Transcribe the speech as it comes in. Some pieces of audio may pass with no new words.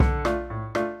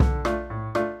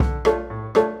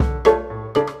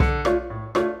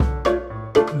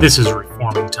This is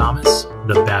Reforming Thomas,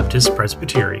 the Baptist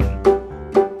Presbyterian.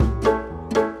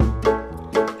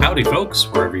 Howdy, folks,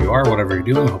 wherever you are, whatever you're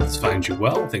doing, I hope this finds you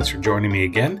well. Thanks for joining me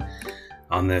again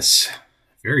on this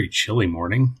very chilly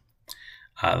morning.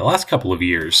 The last couple of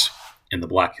years in the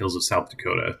Black Hills of South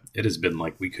Dakota, it has been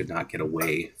like we could not get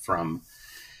away from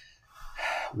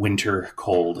winter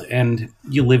cold. And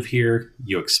you live here,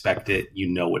 you expect it, you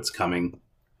know what's coming.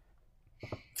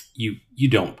 You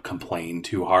don't complain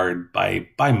too hard.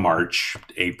 By March,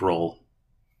 April,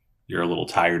 you're a little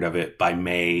tired of it. By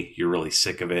May, you're really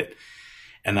sick of it.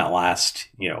 And that last,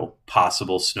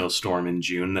 possible snowstorm in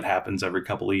June that happens every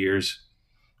couple of years,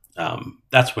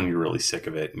 that's when you're really sick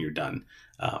of it and you're done.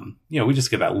 We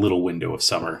just get that little window of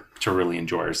summer to really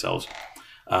enjoy ourselves.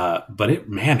 But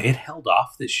it held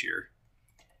off this year.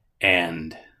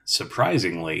 And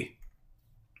surprisingly,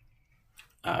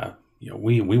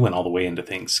 we went all the way into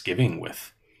Thanksgiving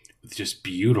with just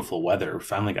beautiful weather. We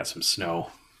finally got some snow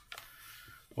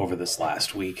over this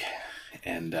last week,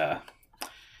 and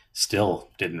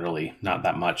still not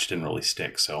that much didn't really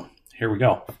stick. So here we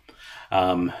go.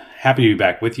 Happy to be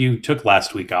back with you. Took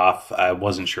last week off. I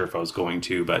wasn't sure if I was going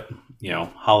to, but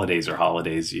holidays are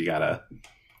holidays. You gotta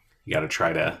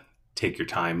try to take your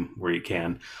time where you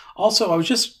can. Also, I was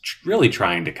just really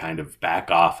trying to kind of back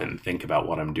off and think about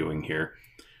what I'm doing here.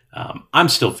 I'm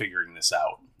still figuring this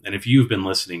out. And if you've been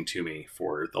listening to me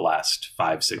for the last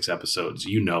 5-6 episodes,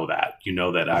 you know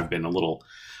that I've been a little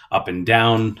up and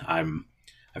down.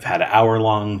 I've had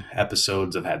hour-long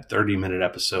episodes. I've had 30-minute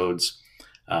episodes.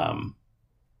 I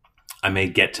may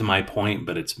get to my point,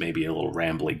 but it's maybe a little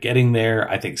rambly getting there.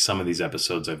 I think some of these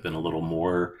episodes I've been a little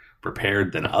more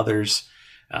prepared than others.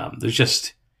 I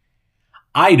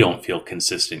don't feel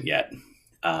consistent yet.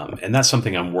 And that's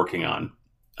something I'm working on.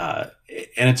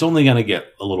 And it's only going to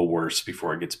get a little worse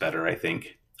before it gets better, I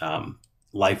think.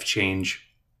 Life change,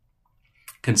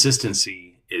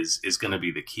 consistency is going to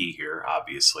be the key here,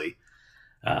 obviously.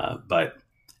 But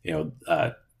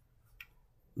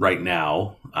right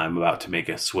now I'm about to make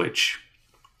a switch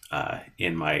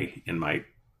in my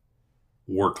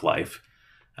work life.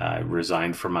 I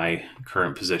resigned from my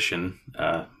current position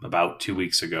about 2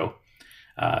 weeks ago,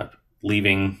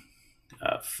 leaving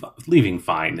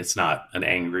fine. It's not an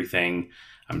angry thing.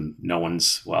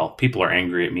 People are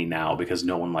angry at me now because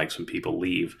no one likes when people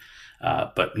leave,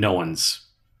 but no one's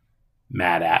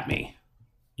mad at me,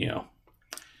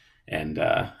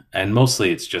 and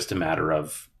mostly it's just a matter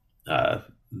of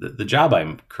the job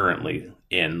I'm currently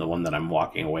in, the one that I'm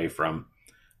walking away from.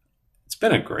 It's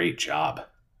been a great job,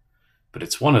 but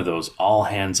it's one of those all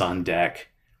hands on deck,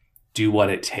 do what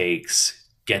it takes,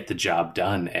 get the job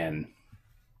done. And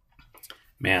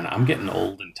man, I'm getting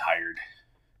old and tired,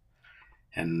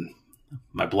 and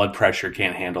my blood pressure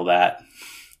can't handle that.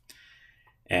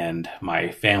 And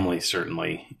my family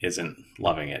certainly isn't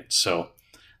loving it. So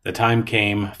the time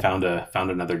came, found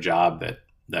another job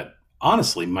that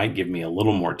honestly might give me a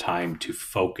little more time to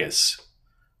focus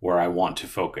where I want to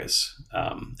focus.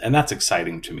 And that's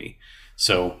exciting to me.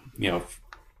 So,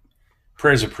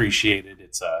 prayers appreciated.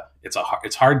 It's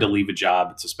hard to leave a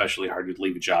job. It's especially hard to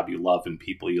leave a job you love and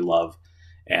people you love.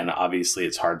 And obviously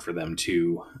it's hard for them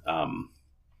to,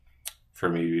 for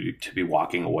me to be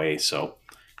walking away. So,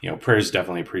 prayers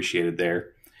definitely appreciated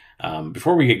there.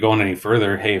 Before we get going any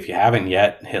further, hey, if you haven't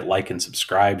yet, hit like and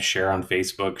subscribe, share on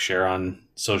Facebook, share on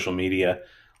social media,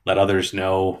 let others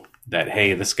know that,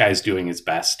 hey, this guy's doing his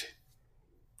best.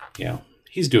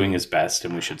 He's doing his best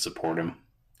and we should support him.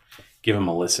 Give him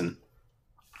a listen.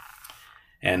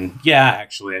 And yeah,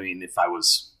 actually,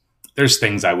 there's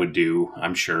things I would do,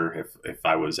 I'm sure, if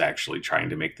I was actually trying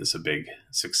to make this a big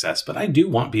success. But I do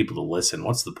want people to listen.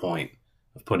 What's the point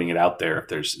of putting it out there if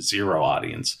there's zero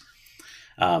audience?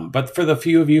 But for the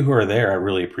few of you who are there, I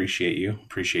really appreciate you.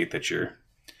 Appreciate that you're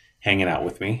hanging out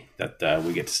with me, that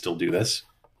we get to still do this.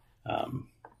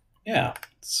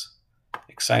 It's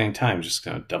exciting time. Just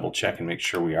going to double check and make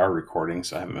sure we are recording,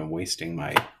 so I haven't been wasting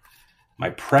my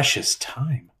precious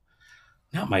time.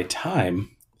 Not my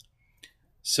time.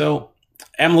 So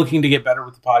I'm looking to get better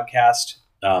with the podcast.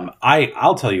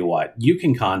 I'll tell you what, you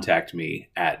can contact me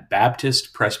at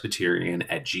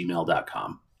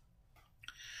baptistpresbyterian@gmail.com.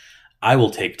 I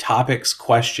will take topics,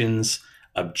 questions,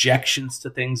 objections to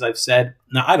things I've said.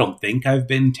 Now, I don't think I've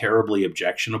been terribly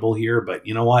objectionable here, but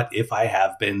you know what? If I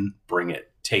have been, bring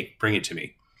it to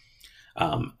me.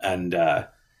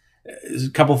 There's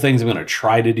a couple things I'm going to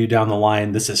try to do down the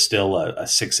line. This is still a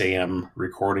 6 a.m.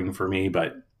 recording for me,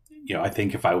 but I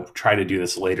think if I try to do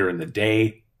this later in the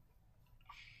day,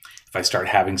 if I start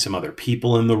having some other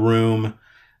people in the room,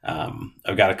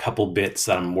 I've got a couple bits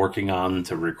that I'm working on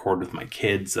to record with my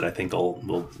kids that I think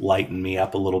will lighten me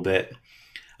up a little bit.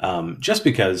 Just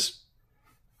because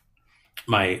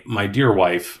my dear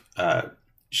wife,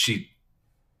 she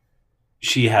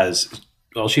has,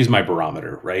 well, she's my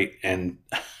barometer, right? And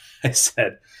I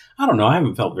said, I don't know, I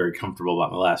haven't felt very comfortable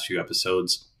about my last few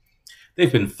episodes.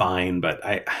 They've been fine, but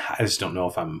I just don't know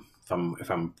if I'm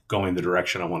going the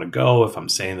direction I want to go, if I'm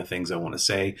saying the things I want to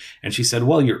say. And she said,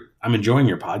 well, I'm enjoying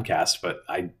your podcast, but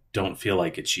I don't feel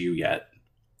like it's you yet.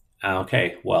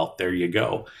 Okay, well, there you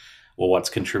go. Well, what's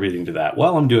contributing to that?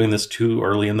 Well, I'm doing this too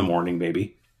early in the morning,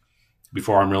 baby.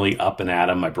 Before I'm really up and at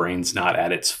 'em, my brain's not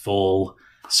at its full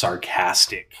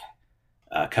sarcastic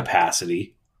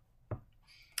capacity.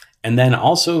 And then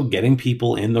also getting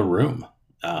people in the room.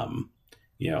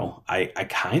 I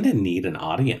kind of need an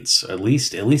audience, at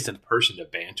least a person to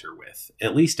banter with,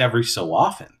 at least every so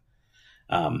often.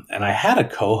 And I had a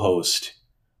co-host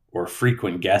or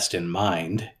frequent guest in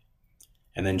mind,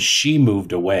 and then she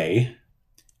moved away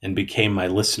and became my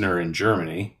listener in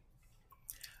Germany.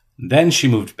 Then she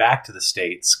moved back to the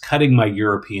States, cutting my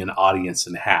European audience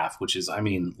in half, which is,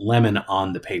 lemon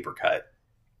on the paper cut.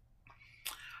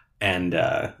 And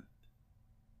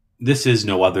this is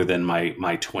no other than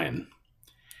my twin.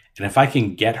 And if I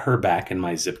can get her back in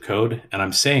my zip code, and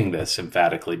I'm saying this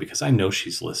emphatically because I know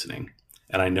she's listening,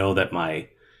 and I know that my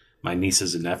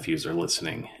nieces and nephews are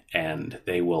listening, and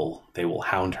they will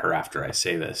hound her after I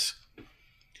say this.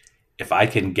 If I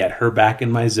can get her back in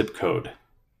my zip code,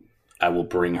 I will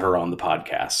bring her on the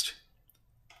podcast.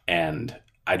 And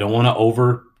I don't want to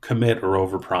overcommit or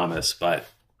overpromise, but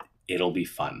it'll be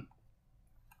fun.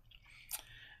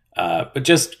 But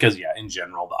just because, in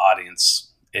general, the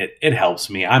audience, it helps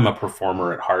me. I'm a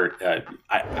performer at heart.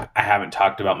 I haven't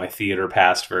talked about my theater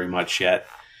past very much yet,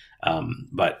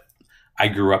 but I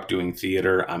grew up doing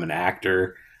theater. I'm an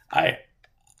actor. I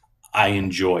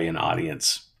enjoy an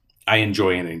audience. I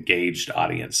enjoy an engaged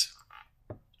audience.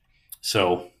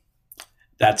 So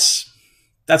that's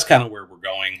kind of where we're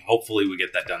going. Hopefully we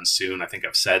get that done soon. I think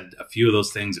I've said a few of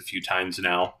those things a few times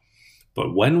now,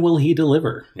 but when will he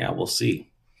deliver? Yeah, we'll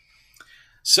see.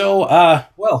 So,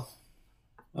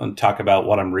 I'll talk about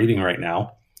what I'm reading right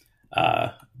now.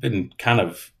 Been kind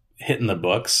of hitting the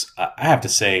books. I have to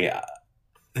say,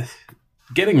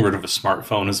 getting rid of a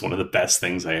smartphone is one of the best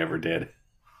things I ever did.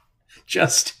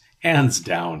 Just hands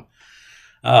down.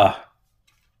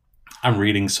 I'm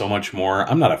reading so much more.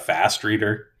 I'm not a fast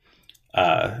reader.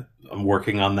 I'm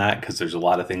working on that because there's a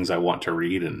lot of things I want to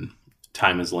read and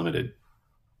time is limited.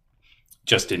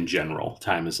 Just in general,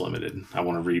 time is limited. I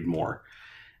want to read more.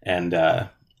 And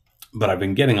but I've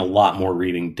been getting a lot more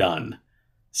reading done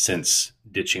since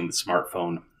ditching the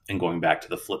smartphone and going back to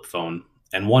the flip phone.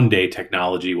 And one day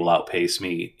technology will outpace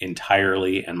me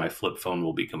entirely and my flip phone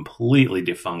will be completely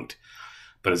defunct.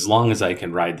 But as long as I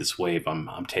can ride this wave,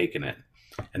 I'm taking it.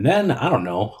 And then, I don't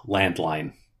know,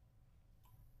 landline.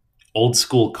 Old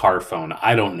school car phone.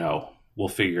 I don't know. We'll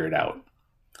figure it out.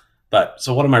 But,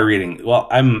 so what am I reading? Well,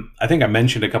 I think I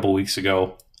mentioned a couple weeks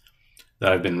ago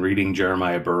that I've been reading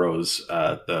Jeremiah Burroughs,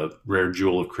 The Rare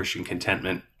Jewel of Christian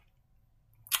Contentment.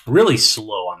 Really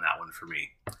slow on that one for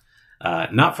me.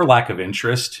 Not for lack of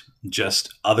interest,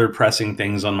 just other pressing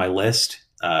things on my list.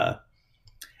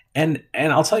 And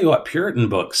I'll tell you what, Puritan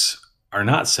books are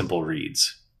not simple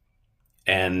reads.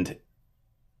 And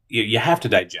you have to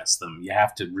digest them. You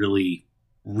have to really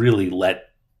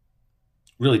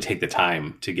take the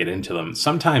time to get into them.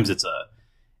 Sometimes it's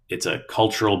a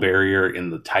cultural barrier in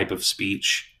the type of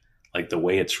speech, like the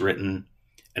way it's written.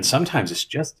 And sometimes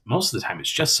most of the time,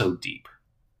 it's just so deep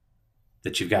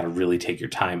that you've got to really take your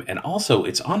time. And also,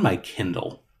 it's on my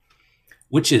Kindle,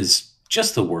 which is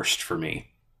just the worst for me.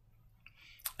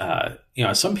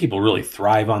 Some people really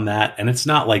thrive on that, and it's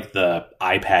not like the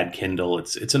iPad Kindle.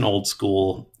 It's an old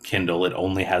school Kindle. It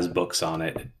only has books on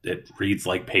it. It reads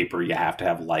like paper. You have to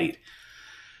have light.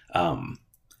 I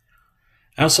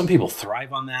know some people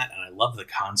thrive on that, and I love the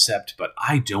concept, but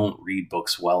I don't read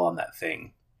books well on that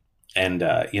thing. And,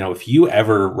 if you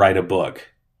ever write a book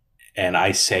and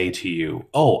I say to you,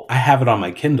 oh, I have it on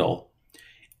my Kindle,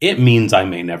 it means I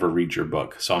may never read your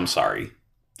book. So I'm sorry.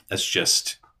 That's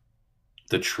just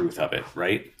the truth of it,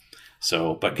 right?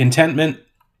 So, but contentment,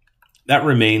 that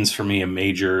remains for me a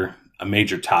major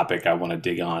topic I want to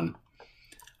dig on.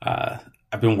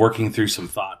 I've been working through some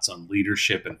thoughts on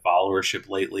leadership and followership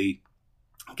lately,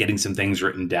 getting some things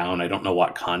written down. I don't know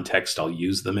what context I'll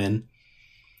use them in.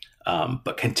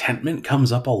 But contentment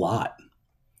comes up a lot.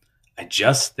 I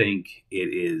just think it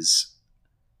is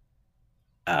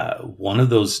one of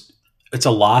those, it's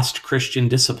a lost Christian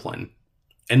discipline.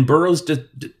 And Burroughs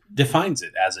defines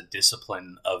it as a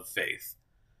discipline of faith,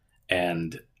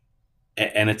 and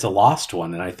it's a lost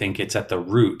one. And I think it's at the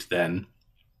root then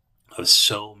of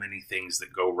so many things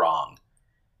that go wrong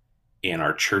in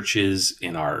our churches,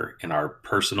 in our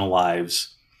personal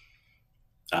lives.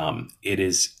 It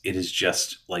is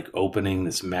just like opening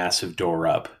this massive door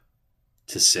up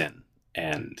to sin,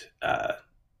 and I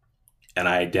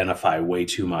identify way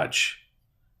too much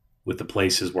with the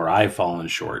places where I've fallen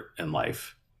short in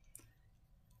life,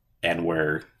 and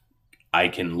where I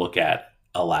can look at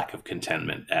a lack of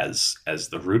contentment as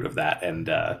the root of that. And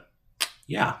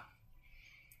yeah,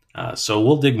 so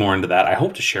we'll dig more into that. I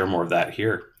hope to share more of that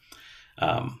here,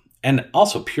 and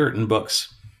also Puritan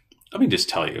books. Let me just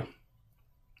tell you,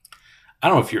 I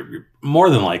don't know if you're more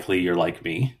than likely you're like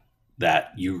me,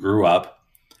 that you grew up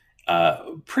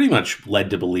pretty much led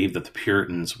to believe that the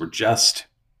Puritans were just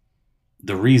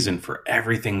the reason for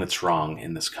everything that's wrong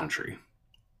in this country.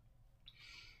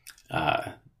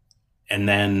 And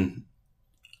then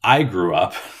I grew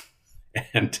up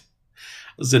and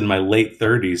I was in my late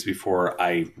 30s before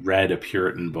I read a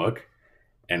Puritan book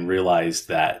and realized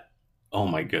that, oh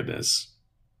my goodness,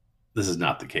 this is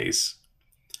not the case.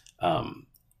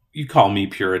 You call me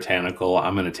puritanical,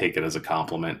 I'm going to take it as a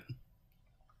compliment.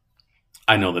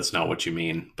 I know that's not what you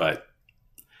mean, but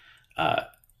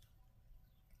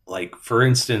like, for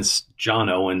instance, John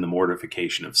Owen, The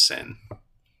Mortification of Sin.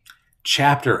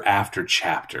 Chapter after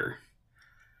chapter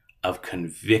of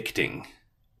convicting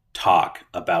talk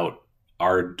about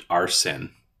our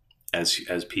sin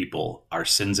as people, our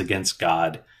sins against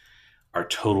God, our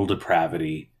total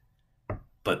depravity,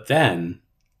 but then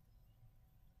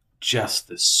just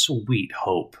the sweet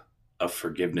hope of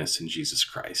forgiveness in Jesus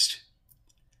Christ.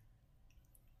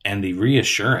 And the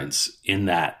reassurance in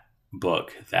that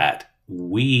book that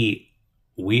we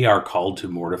are called to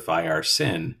mortify our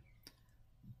sin,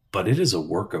 but it is a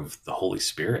work of the Holy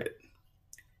Spirit.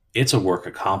 It's a work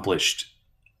accomplished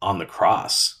on the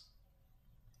cross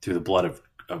through the blood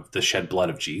of the shed blood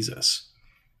of Jesus.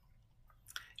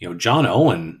 You know, John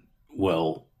Owen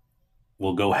will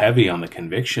go heavy on the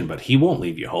conviction, but he won't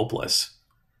leave you hopeless.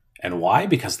 And why?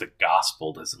 Because the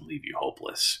gospel doesn't leave you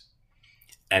hopeless.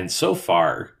 And so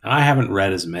far, and I haven't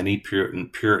read as many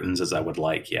Puritans as I would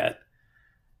like yet,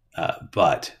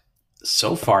 but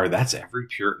so far, that's every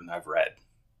Puritan I've read.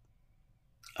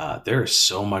 There is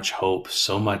so much hope,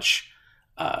 so much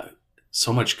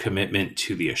commitment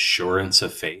to the assurance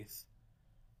of faith.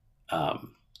 They're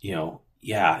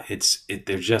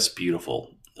just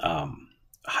beautiful.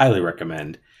 Highly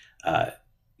recommend.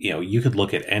 You could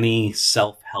look at any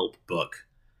self-help book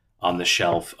on the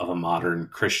shelf of a modern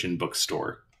Christian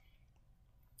bookstore,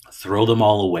 throw them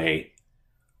all away,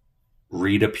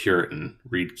 read a Puritan,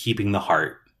 read Keeping the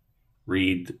Heart,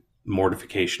 read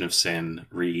Mortification of Sin,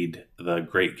 read The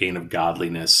Great Gain of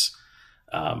Godliness,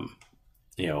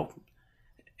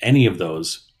 any of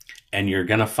those, and you're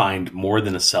going to find more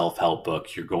than a self-help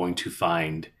book. You're going to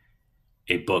find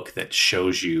a book that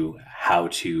shows you how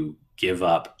to give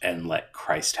up and let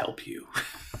Christ help you.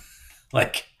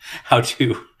 Like how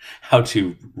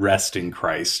to rest in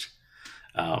Christ,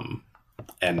 and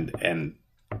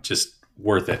just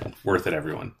worth it,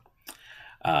 everyone.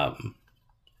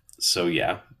 So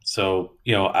yeah. So,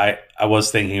 I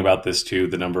was thinking about this too,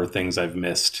 the number of things I've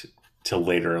missed till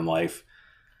later in life.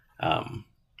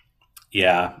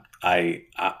 I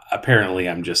apparently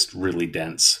I'm just really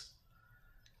dense.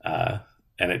 And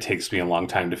it takes me a long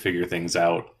time to figure things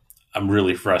out. I'm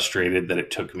really frustrated that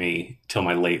it took me till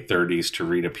my late 30s to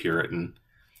read a Puritan.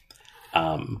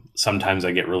 Sometimes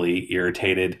I get really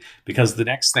irritated because the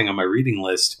next thing on my reading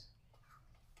list,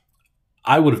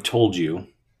 I would have told you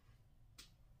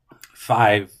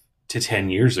 5 to 10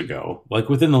 years ago, like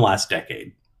within the last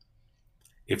decade,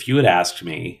 if you had asked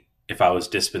me if I was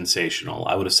dispensational,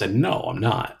 I would have said, no, I'm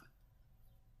not.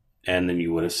 And then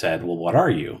you would have said, well, what are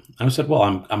you? I would have said, well,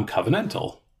 I'm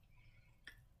covenantal.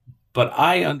 But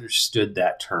I understood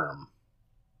that term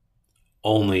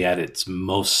only at its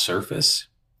most surface.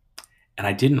 And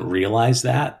I didn't realize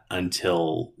that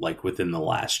until like within the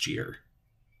last year.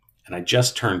 And I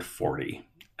just turned 40.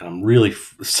 And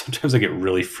sometimes I get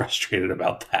really frustrated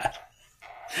about that.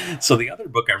 So the other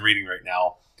book I'm reading right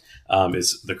now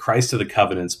is The Christ of the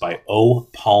Covenants by O.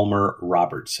 Palmer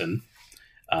Robertson.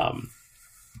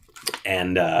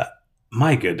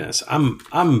 My goodness,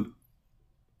 I'm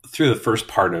through the first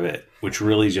part of it, which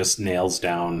really just nails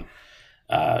down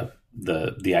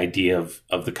the idea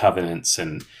of the covenants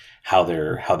and how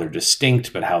they're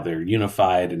distinct, but how they're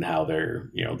unified, and how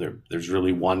there's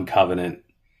really one covenant,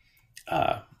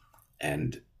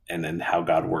 and then how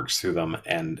God works through them,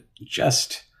 and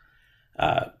just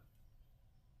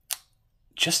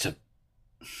just a,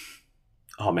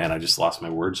 oh man, I just lost my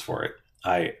words for it.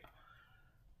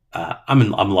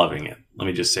 I'm loving it. Let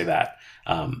me just say that.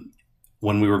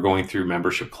 When we were going through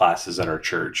membership classes at our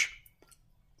church,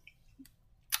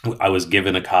 I was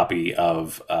given a copy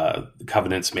of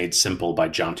Covenants Made Simple by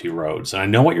John T. Rhodes. And I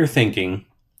know what you're thinking.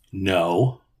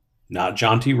 No, not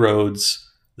John T. Rhodes,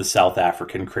 the South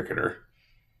African cricketer.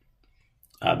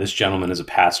 This gentleman is a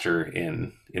pastor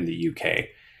in the UK.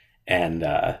 And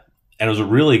it was a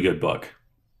really good book.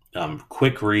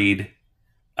 Quick read,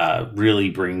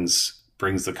 really brings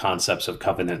the concepts of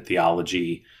covenant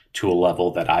theology to a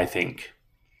level that I think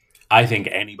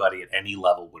anybody at any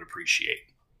level would appreciate.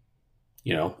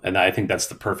 And I think that's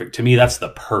the perfect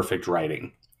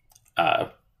writing. I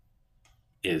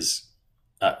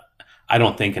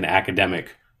don't think an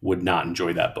academic would not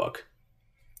enjoy that book,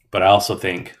 but I also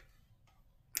think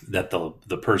that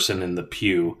the person in the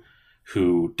pew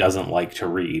who doesn't like to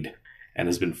read and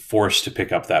has been forced to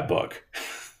pick up that book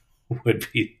would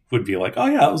be like, oh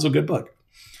yeah, that was a good book.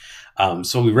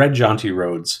 So we read John T.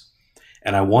 Rhodes,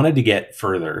 and I wanted to get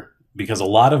further because a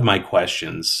lot of my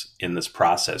questions in this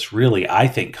process really, I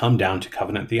think, come down to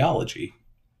covenant theology,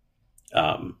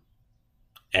 and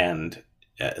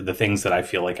the things that I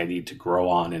feel like I need to grow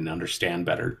on and understand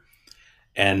better.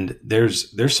 And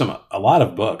there's a lot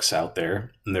of books out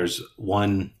there, and there's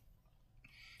one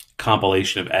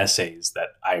compilation of essays that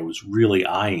I was really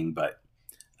eyeing, but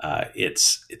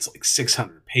it's like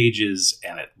 600 pages,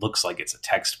 and it looks like it's a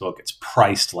textbook. It's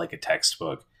priced like a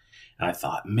textbook. And I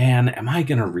thought, man, am I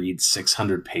going to read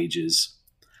 600 pages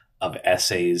of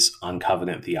essays on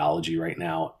covenant theology right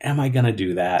now? Am I going to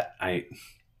do that? I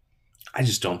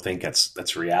just don't think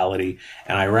that's reality.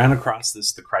 And I ran across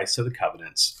The Christ of the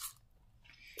Covenants.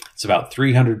 It's about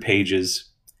 300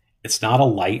 pages. It's not a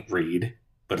light read,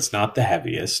 but it's not the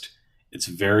heaviest. It's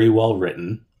very well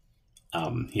written.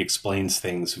 He explains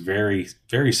things very,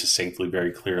 very succinctly,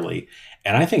 very clearly.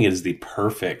 And I think it is the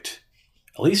perfect,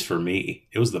 at least for me,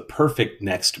 it was the perfect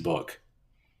next book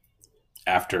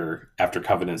after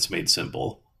Covenants Made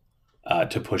Simple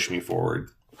to push me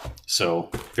forward. So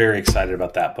very excited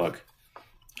about that book.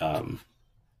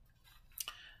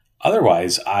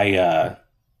 Otherwise, I've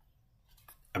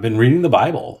been reading the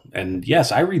Bible, and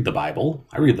yes, I read the Bible.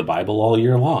 I read the Bible all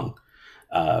year long.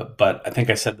 But I think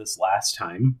I said this last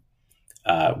time,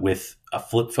 with a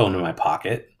flip phone in my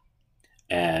pocket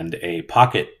and a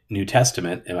pocket New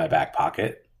Testament in my back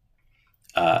pocket,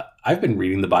 I've been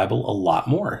reading the Bible a lot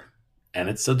more, and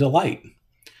it's a delight.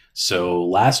 So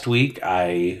last week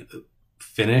I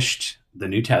finished the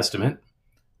New Testament,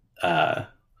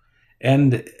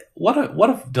 and what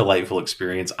a delightful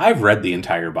experience. I've read the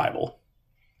entire Bible,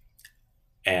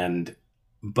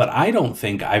 but I don't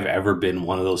think I've ever been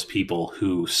one of those people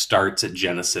who starts at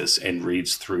Genesis and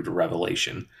reads through to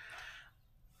Revelation.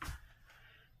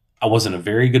 I wasn't a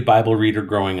very good Bible reader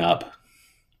growing up.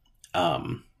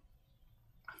 I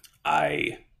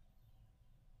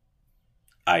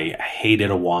hated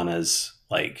Awanas.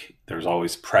 Like, there's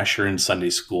always pressure in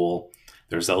Sunday school.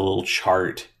 There's that little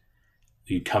chart.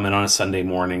 You come in on a Sunday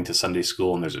morning to Sunday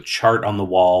school, and there's a chart on the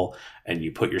wall, and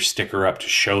you put your sticker up to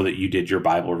show that you did your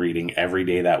Bible reading every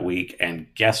day that week. And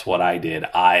guess what I did?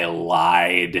 I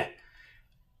lied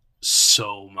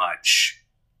so much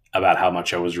about how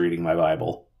much I was reading my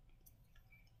Bible.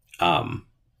 Because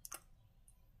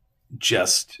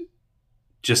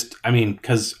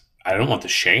I don't want the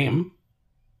shame,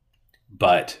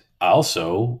 but I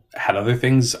also had other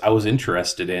things I was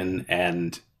interested in.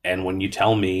 And when you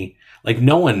tell me, like,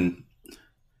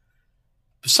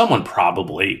 someone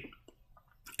probably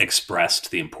expressed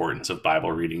the importance of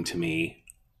Bible reading to me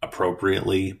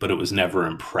appropriately, but it was never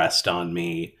impressed on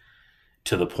me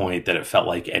to the point that it felt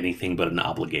like anything but an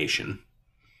obligation.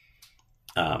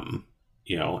 And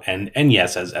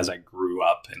yes, as I grew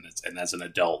up and as an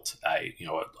adult, a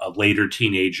later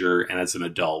teenager, and as an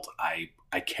adult, I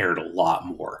cared a lot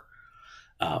more.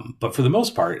 But for the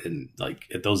most part, and like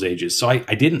at those ages, so I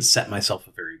didn't set myself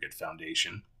a very good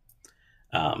foundation.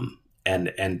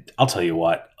 And I'll tell you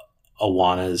what,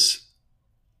 Awana's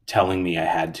telling me I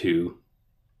had to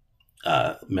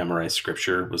memorize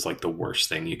scripture was like the worst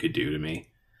thing you could do to me.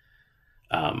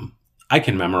 I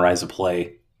can memorize a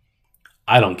play.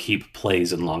 I don't keep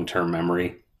plays in long-term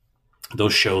memory.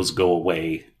 Those shows go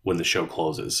away when the show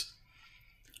closes.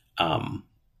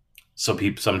 So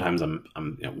sometimes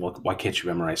why can't you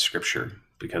memorize scripture?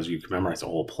 Because you can memorize a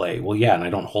whole play. Well, yeah, and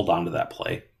I don't hold on to that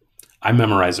play. I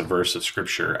memorize a verse of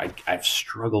scripture. I've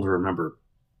struggled to remember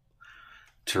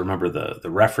remember the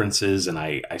references, and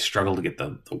I struggle to get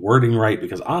the wording right,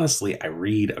 because honestly, I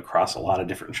read across a lot of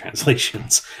different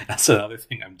translations. That's another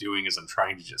thing I'm doing, is I'm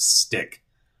trying to just stick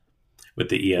with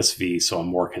the ESV so I'm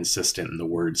more consistent and the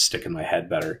words stick in my head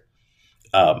better.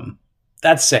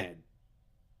 That said,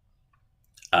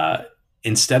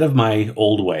 instead of my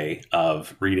old way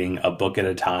of reading a book at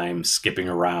a time, skipping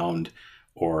around,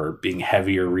 or being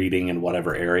heavier reading in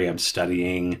whatever area I'm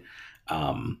studying,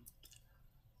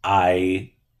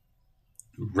 I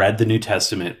read the New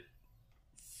Testament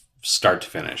start to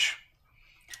finish.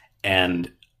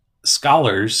 And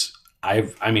scholars,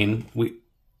 I've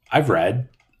read,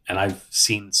 and I've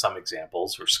seen some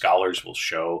examples where scholars will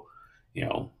show,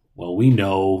 well,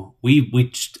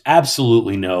 we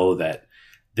absolutely know that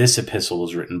this epistle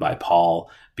was written by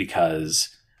Paul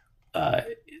because the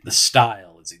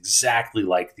style is exactly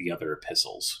like the other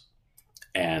epistles.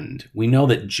 And we know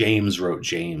that James wrote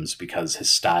James because his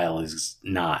style is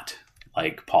not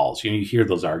like Paul's. You hear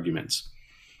those arguments.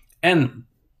 And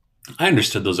I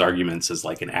understood those arguments as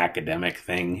like an academic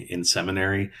thing in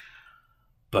seminary.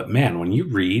 But man, when you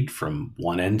read from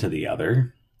one end to the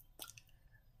other,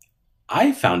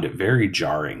 I found it very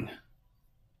jarring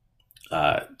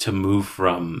to move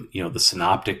from, the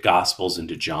synoptic gospels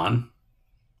into John.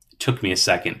 It took me a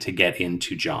second to get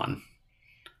into John.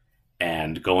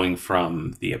 And going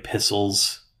from the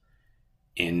epistles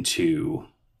into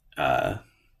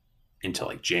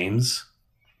like James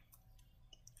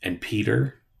and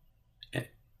Peter,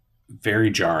 very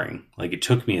jarring. Like, it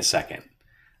took me a second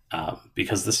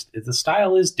because the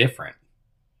style is different.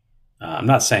 I'm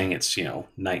not saying it's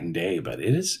night and day, but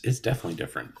it's definitely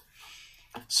different.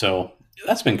 So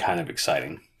that's been kind of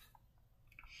exciting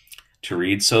to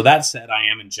read. So that said, I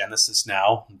am in Genesis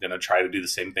now. I'm going to try to do the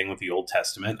same thing with the Old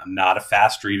Testament. I'm not a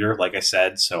fast reader, like I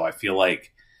said, so I feel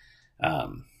like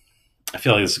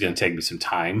this is going to take me some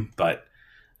time, but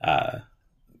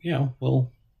we'll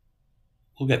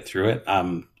get through it.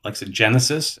 Like I said,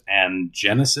 Genesis,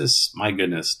 my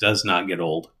goodness, does not get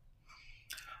old.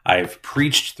 I've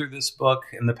preached through this book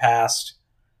in the past.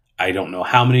 I don't know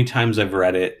how many times I've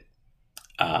read it.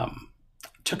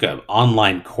 Took an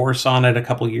online course on it a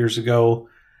couple years ago.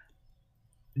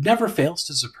 Never fails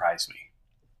to surprise me.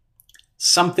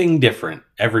 Something different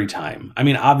every time. I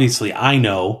mean, obviously, I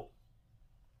know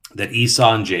that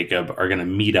Esau and Jacob are going to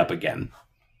meet up again,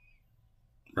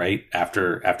 right?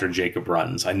 After Jacob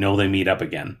runs. I know they meet up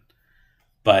again.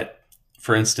 But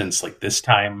for instance, like this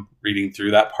time reading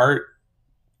through that part,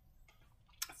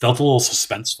 felt a little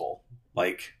suspenseful.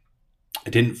 Like, I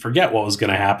didn't forget what was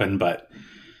going to happen, but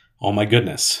oh my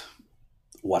goodness,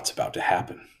 what's about to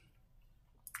happen?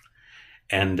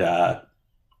 And I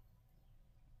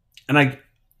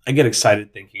get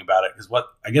excited thinking about it,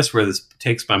 because where this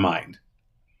takes my mind,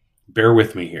 bear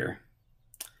with me here.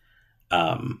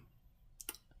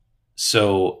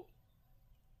 So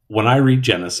when I read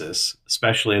Genesis,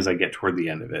 especially as I get toward the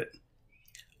end of it,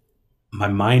 my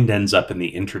mind ends up in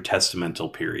the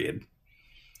intertestamental period.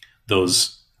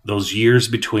 Those years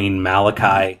between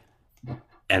Malachi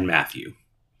and Matthew.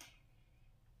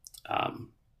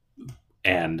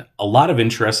 And a lot of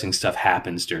interesting stuff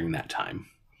happens during that time.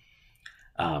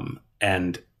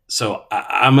 And so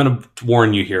I'm going to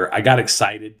warn you here. I got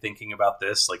excited thinking about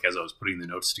this, like as I was putting the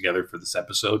notes together for this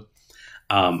episode.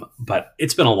 But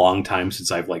it's been a long time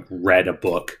since I've like read a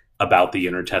book about the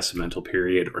intertestamental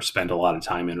period or spent a lot of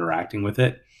time interacting with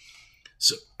it.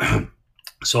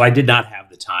 So I did not have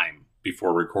the time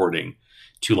before recording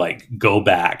to like go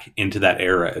back into that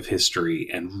era of history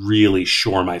and really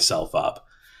shore myself up.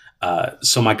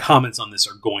 So my comments on this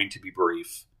are going to be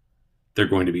brief. They're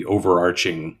going to be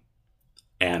overarching.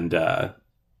 And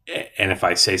if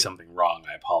I say something wrong,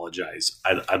 I apologize.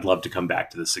 I'd love to come back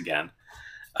to this again.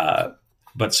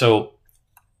 But so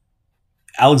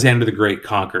Alexander the Great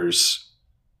conquers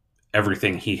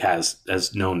everything he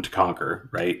has known to conquer,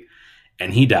 right?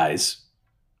 And he dies.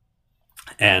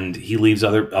 And he leaves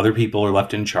other people are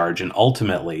left in charge. And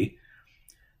ultimately,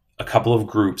 a couple of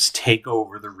groups take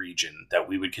over the region that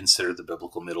we would consider the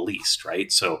biblical Middle East, right?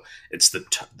 So it's the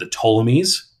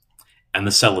Ptolemies and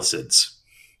the Seleucids.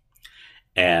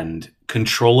 And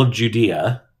control of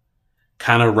Judea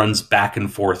kind of runs back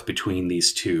and forth between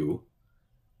these two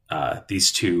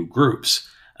groups.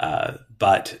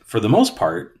 But for the most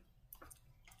part,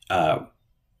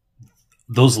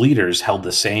 those leaders held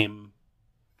the same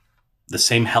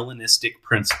Hellenistic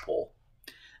principle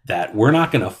that we're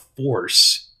not going to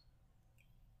force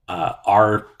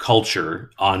our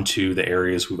culture onto the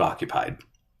areas we've occupied.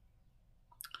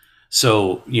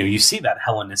 So, you see that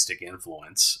Hellenistic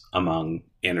influence among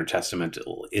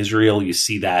intertestamental Israel. You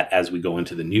see that as we go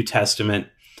into the New Testament.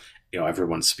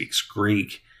 Everyone speaks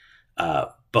Greek,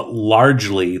 but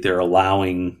largely they're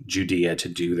allowing Judea to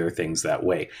do their things that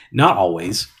way. Not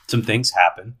always. Some things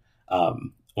happen.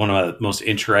 One of the most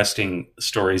interesting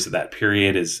stories of that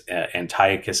period is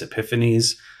Antiochus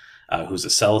Epiphanes, who's a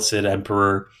Seleucid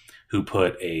emperor, who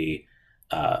put a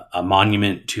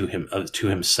monument to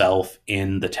himself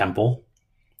in the temple,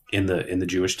 in the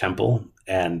Jewish temple,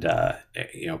 and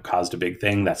caused a big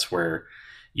thing. That's where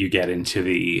you get into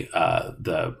the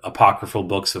apocryphal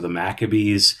books of the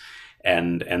Maccabees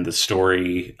and the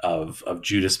story of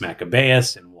Judas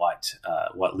Maccabeus and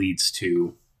what leads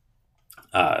to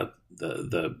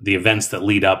the events that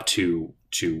lead up to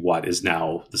what is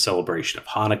now the celebration of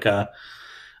Hanukkah.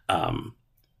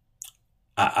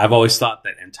 I've always thought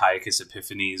that Antiochus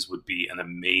Epiphanes would be an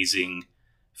amazing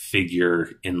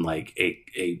figure in like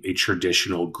a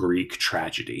traditional Greek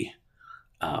tragedy,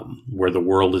 where the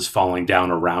world is falling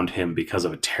down around him because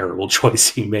of a terrible choice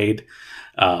he made.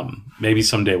 Maybe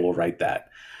someday we'll write that.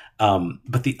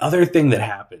 But the other thing that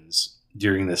happens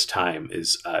during this time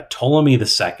is Ptolemy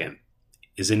II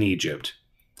is in Egypt,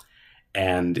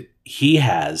 and he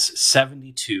has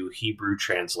 72 Hebrew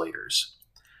translators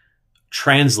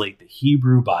translate the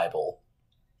Hebrew Bible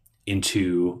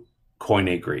into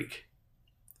Koine Greek.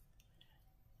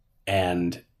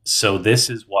 And so this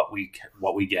is what we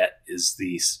get is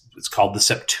it's called the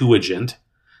Septuagint,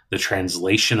 the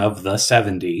translation of the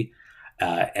 70,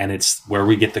 and it's where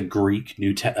we get the Greek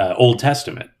Old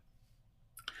Testament.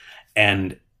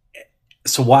 And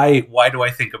so why do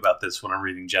I think about this when I'm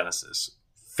reading Genesis?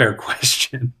 Fair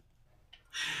question.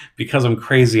 Because I'm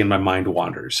crazy and my mind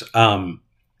wanders.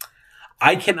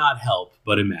 I cannot help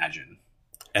but imagine,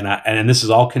 and this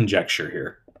is all conjecture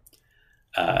here.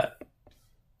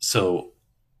 So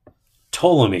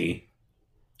Ptolemy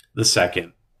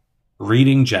II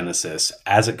reading Genesis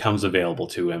as it comes available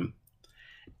to him,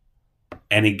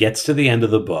 and he gets to the end of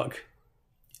the book,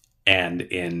 and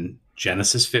in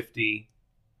Genesis 50,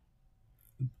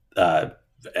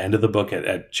 end of the book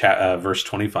at verse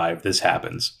 25, this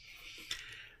happens.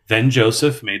 Then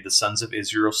Joseph made the sons of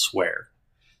Israel swear,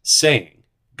 saying,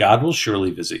 God will surely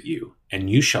visit you, and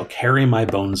you shall carry my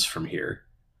bones from here.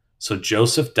 So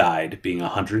Joseph died, being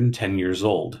 110 years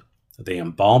old. They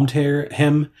embalmed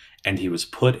him, and he was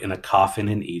put in a coffin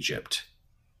in Egypt.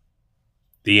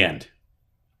 The end.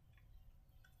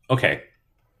 Okay.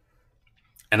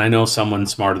 And I know someone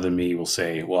smarter than me will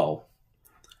say, well,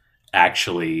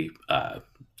 actually,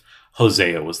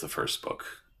 Hosea was the first book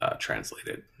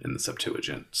translated in the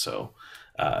Septuagint. So,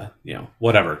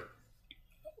 whatever.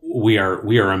 We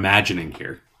are imagining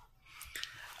here.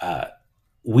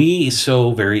 We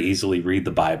so very easily read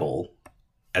the Bible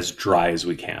as dry as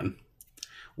we can.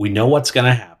 We know what's going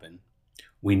to happen.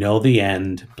 We know the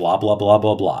end, blah, blah, blah,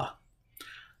 blah, blah.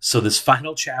 So this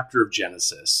final chapter of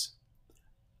Genesis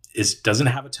doesn't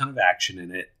have a ton of action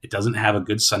in it. It doesn't have a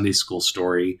good Sunday school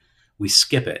story. We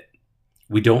skip it.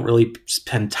 We don't really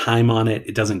spend time on it.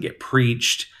 It doesn't get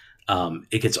preached.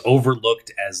 It gets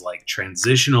overlooked as like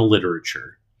transitional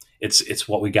literature. It's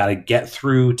what we got to get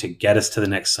through to get us to the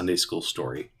next Sunday school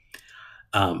story.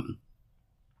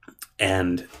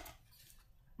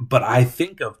 But I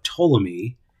think of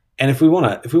Ptolemy, and if we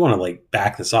want to like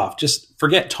back this off, just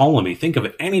forget Ptolemy. Think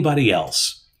of anybody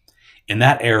else in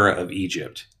that era of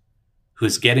Egypt who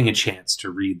is getting a chance to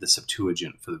read the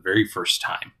Septuagint for the very first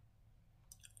time.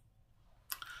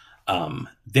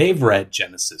 They've read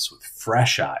Genesis with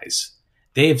fresh eyes.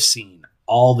 They have seen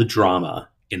all the drama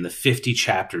in the 50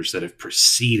 chapters that have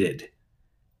preceded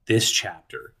this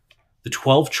chapter. The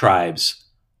 12 tribes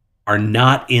are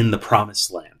not in the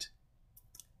promised land.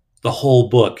 The whole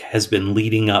book has been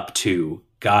leading up to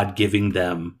God giving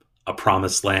them a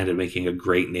promised land and making a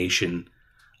great nation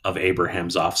of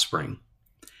Abraham's offspring.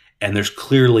 And there's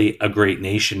clearly a great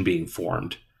nation being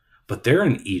formed, but they're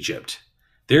in Egypt.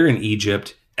 They're in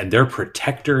Egypt, and their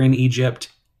protector in Egypt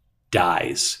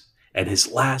dies. And his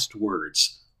last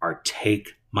words are,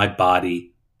 take my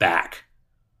body back.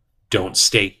 Don't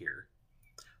stay here.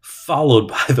 Followed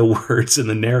by the words in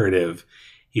the narrative,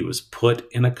 he was put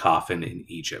in a coffin in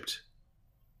Egypt.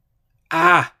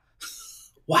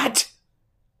 What?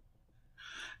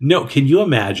 No, can you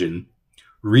imagine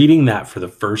reading that for the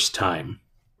first time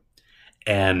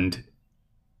and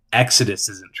Exodus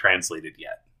isn't translated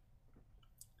yet?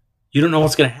 You don't know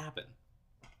what's going to happen.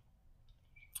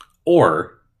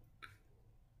 Or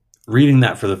reading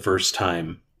that for the first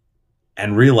time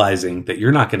and realizing that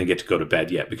you're not going to get to go to bed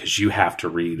yet because you have to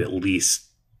read at least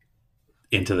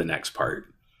into the next part.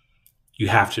 you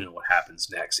have to know what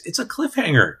happens next. It's a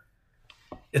cliffhanger.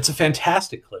 It's a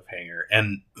fantastic cliffhanger.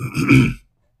 And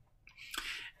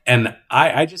and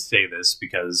I just say this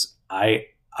because I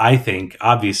think,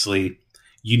 obviously,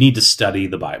 you need to study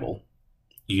the Bible.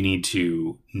 You need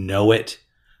to know it.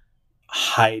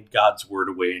 Hide God's word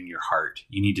away in your heart.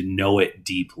 You need to know it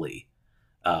deeply.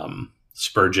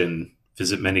 Spurgeon,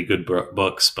 visit many good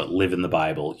books, but live in the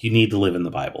Bible. You need to live in the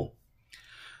Bible.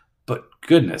 But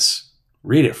goodness,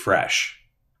 read it fresh.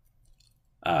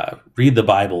 Read the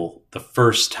Bible the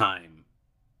first time,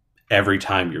 every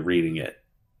time you're reading it.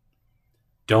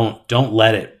 Don't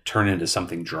let it turn into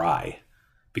something dry,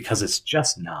 because it's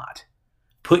just not.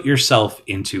 Put yourself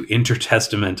into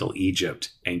intertestamental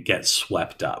Egypt and get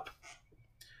swept up.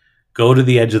 Go to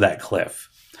the edge of that cliff.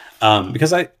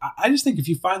 Because I just think if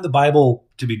you find the Bible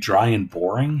to be dry and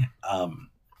boring,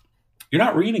 you're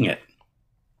not reading it.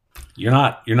 You're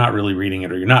not really reading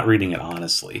it, or you're not reading it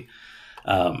honestly.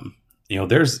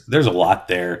 There's a lot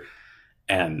there.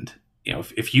 And,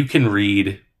 if you can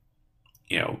read,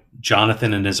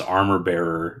 Jonathan and his armor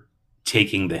bearer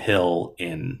taking the hill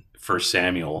in 1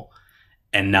 Samuel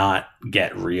and not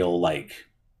get real, like,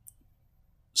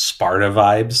 Sparta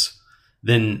vibes,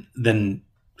 then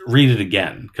read it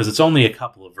again, because it's only a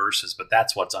couple of verses, but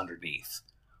that's what's underneath.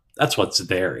 That's what's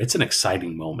there. It's an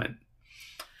exciting moment.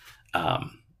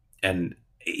 And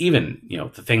even,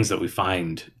 the things that we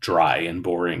find dry and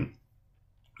boring,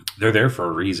 they're there for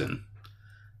a reason.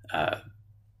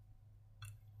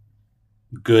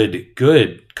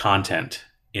 Good content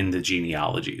in the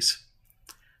genealogies.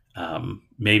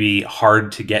 Maybe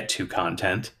hard to get to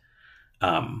content.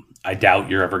 I doubt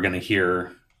you're ever going to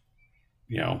hear,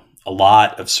 a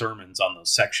lot of sermons on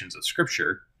those sections of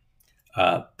Scripture.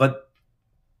 But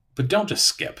don't just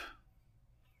skip.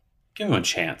 Give them a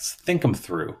chance. Think them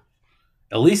through.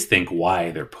 At least think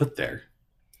why they're put there.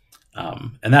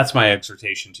 And that's my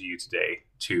exhortation to you today,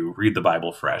 to read the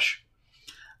Bible fresh.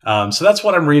 So that's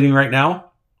what I'm reading right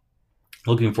now.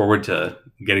 Looking forward to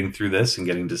getting through this and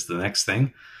getting to the next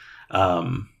thing.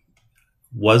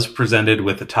 Was presented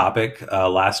with a topic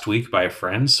last week by a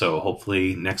friend, so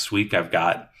hopefully next week I've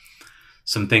got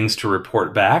some things to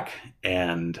report back,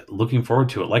 and looking forward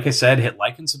to it. Like I said, hit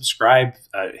like and subscribe.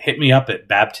 Hit me up at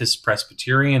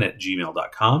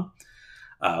baptistpresbyterian@gmail.com.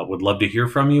 Would love to hear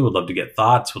from you. Would love to get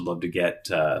thoughts. Would love to get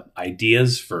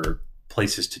ideas for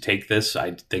places to take this,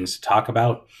 things to talk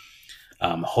about.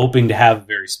 Hoping to have a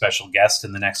very special guest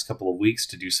in the next couple of weeks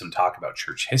to do some talk about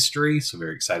church history. So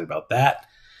very excited about that.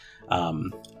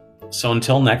 So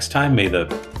until next time, may the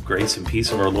grace and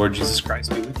peace of our Lord Jesus Christ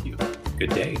be with you.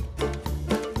 Good day.